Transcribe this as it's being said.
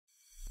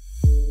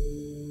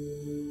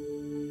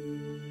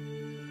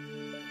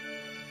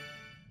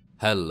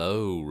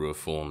Hello,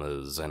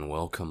 Reformers, and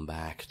welcome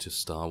back to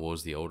Star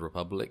Wars The Old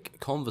Republic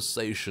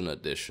Conversation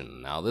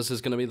Edition. Now, this is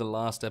going to be the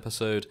last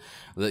episode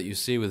that you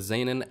see with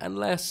Zanin,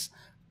 unless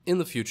in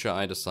the future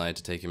I decide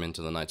to take him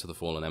into the Knights of the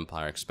Fallen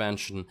Empire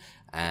expansion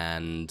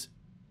and,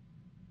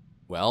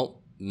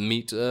 well,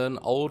 meet an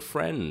old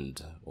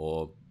friend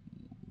or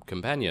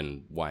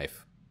companion,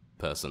 wife,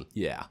 person.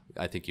 Yeah,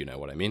 I think you know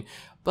what I mean.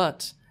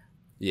 But,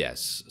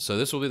 yes, so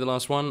this will be the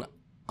last one,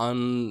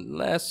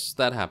 unless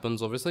that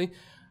happens, obviously.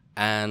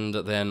 And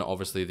then,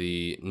 obviously,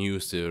 the new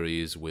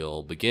series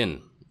will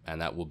begin, and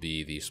that will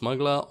be the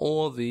Smuggler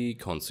or the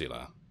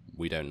Consular.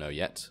 We don't know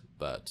yet,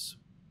 but,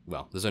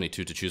 well, there's only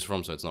two to choose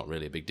from, so it's not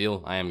really a big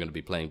deal. I am going to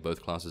be playing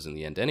both classes in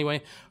the end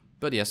anyway,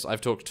 but yes, I've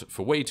talked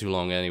for way too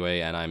long anyway,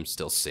 and I'm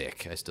still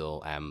sick. I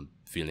still am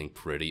feeling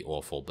pretty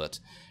awful,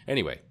 but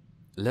anyway,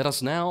 let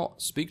us now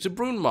speak to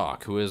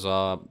BROONMARK, who is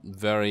our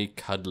very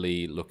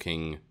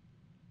cuddly-looking,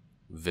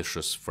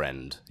 vicious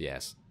friend,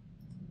 yes.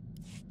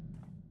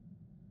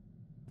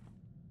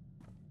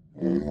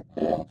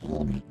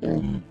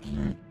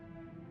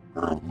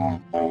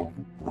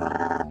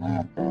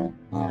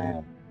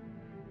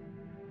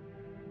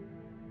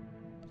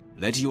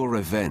 Let your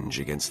revenge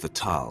against the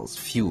Tals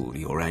fuel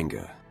your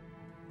anger.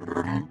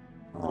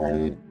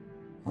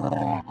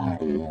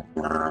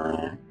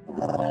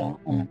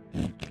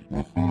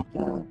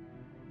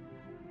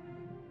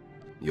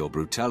 Your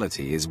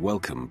brutality is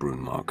welcome,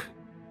 BROONMARK.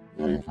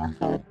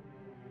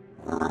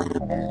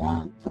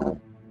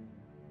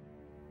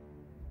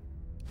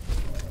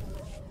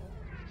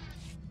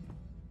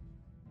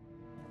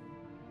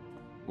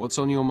 What's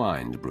on your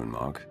mind,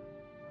 BROONMARK?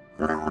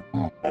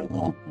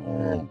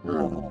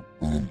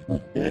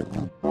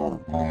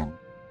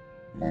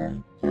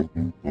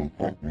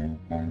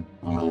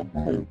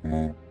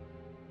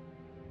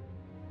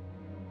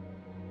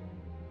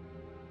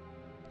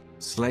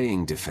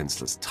 Slaying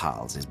defenseless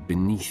Tals is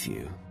beneath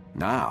you.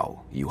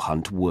 Now you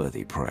hunt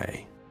worthy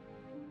prey.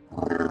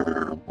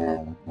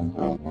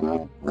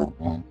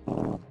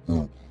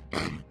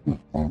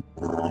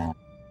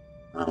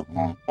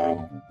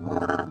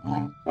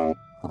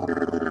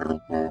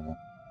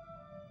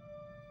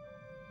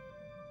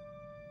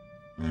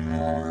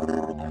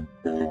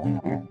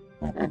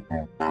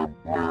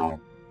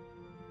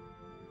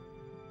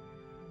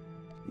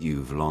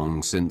 You've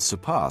long since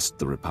surpassed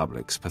the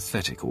Republic's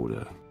pathetic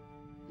order.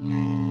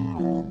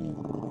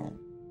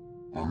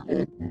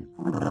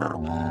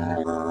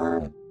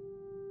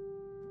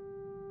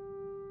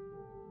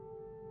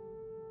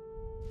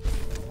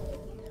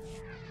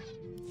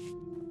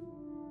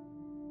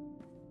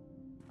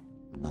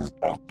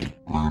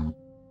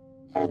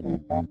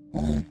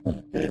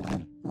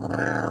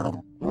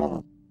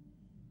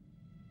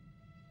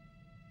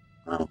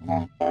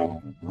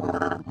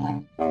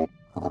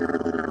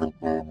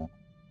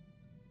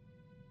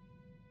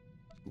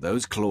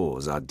 Those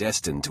claws are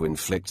destined to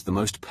inflict the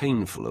most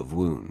painful of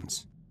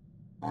wounds.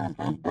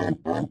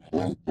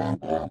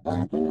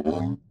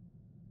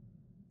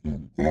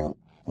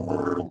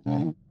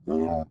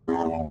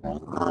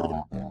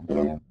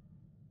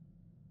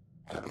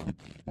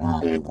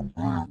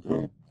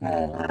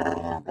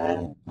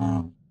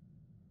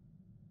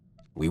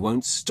 We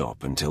won't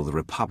stop until the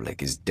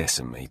Republic is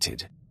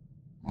decimated.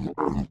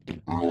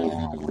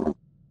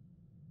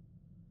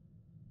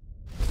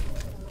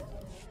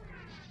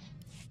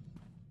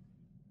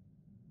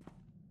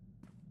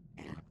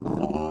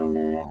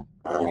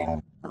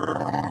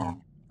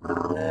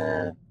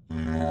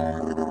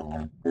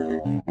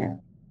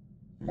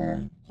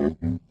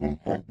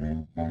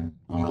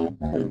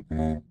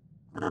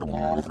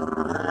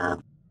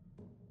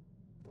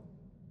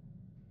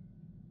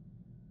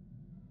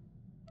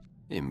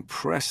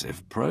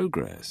 Impressive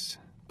progress.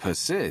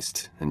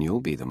 Persist, and you'll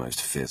be the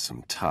most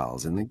fearsome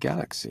Tals in the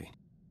galaxy.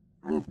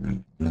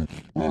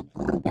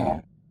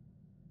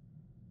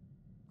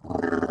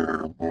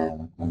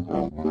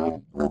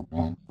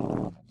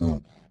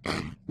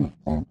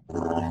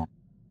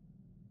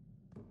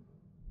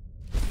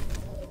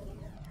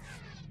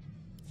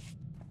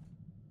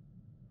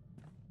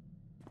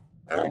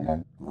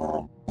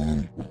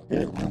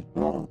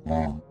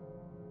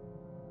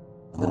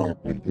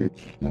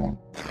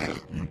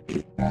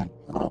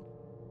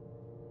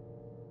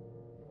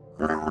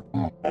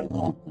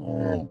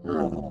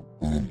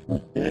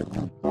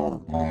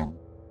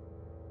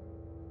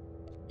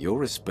 Your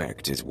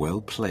respect is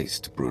well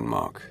placed,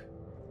 BROONMARK.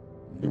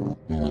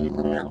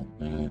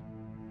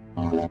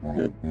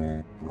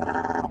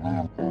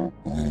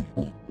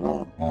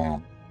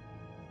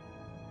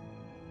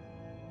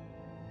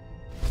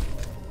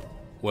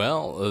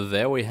 Well,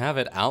 there we have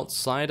it.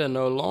 Outsider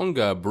no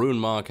longer.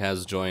 BROONMARK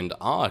has joined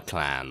our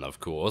clan, of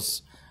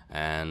course.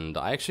 And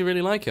I actually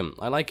really like him.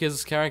 I like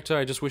his character.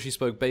 I just wish he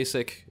spoke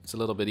basic. It's a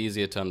little bit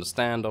easier to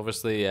understand,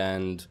 obviously,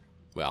 and,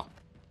 well,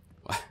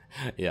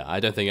 yeah, I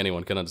don't think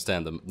anyone can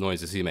understand the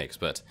noises he makes.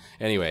 But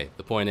anyway,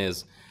 the point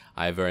is,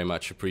 I very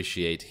much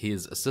appreciate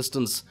his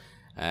assistance,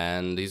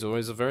 and he's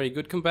always a very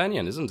good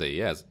companion, isn't he?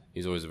 Yes,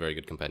 he's always a very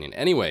good companion.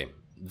 Anyway,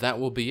 that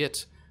will be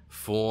it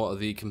for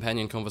the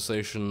companion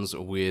conversations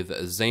with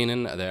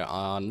Zanin, there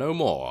are no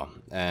more,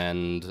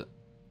 and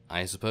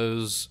I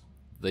suppose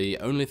the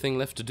only thing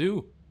left to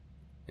do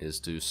is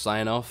to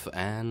sign off,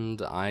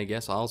 and I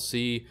guess I'll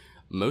see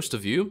most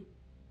of you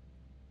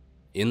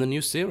in the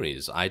new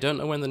series. I don't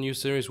know when the new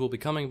series will be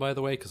coming, by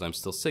the way, because I'm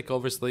still sick,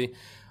 obviously.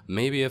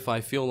 Maybe if I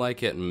feel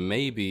like it,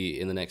 maybe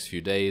in the next few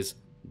days,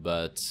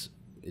 but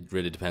it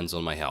really depends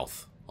on my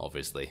health,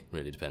 obviously.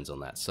 Really depends on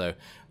that. So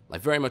I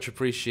very much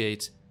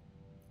appreciate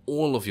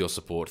all of your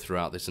support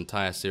throughout this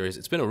entire series.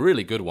 It's been a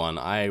really good one.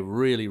 I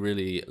really,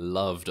 really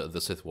loved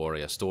the Sith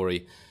Warrior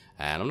story,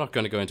 and I'm not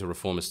going to go into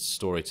Reformist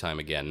story time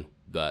again,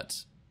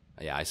 but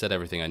yeah, I said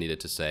everything I needed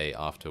to say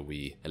after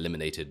we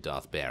eliminated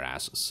Darth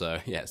Bearass, so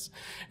yes.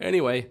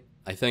 Anyway,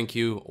 I thank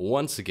you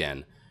once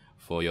again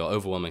for your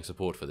overwhelming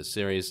support for this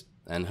series,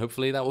 and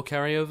hopefully that will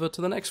carry over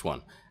to the next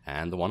one,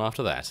 and the one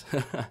after that.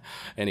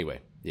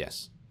 Anyway,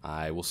 yes,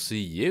 I will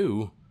see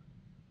you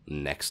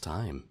next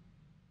time.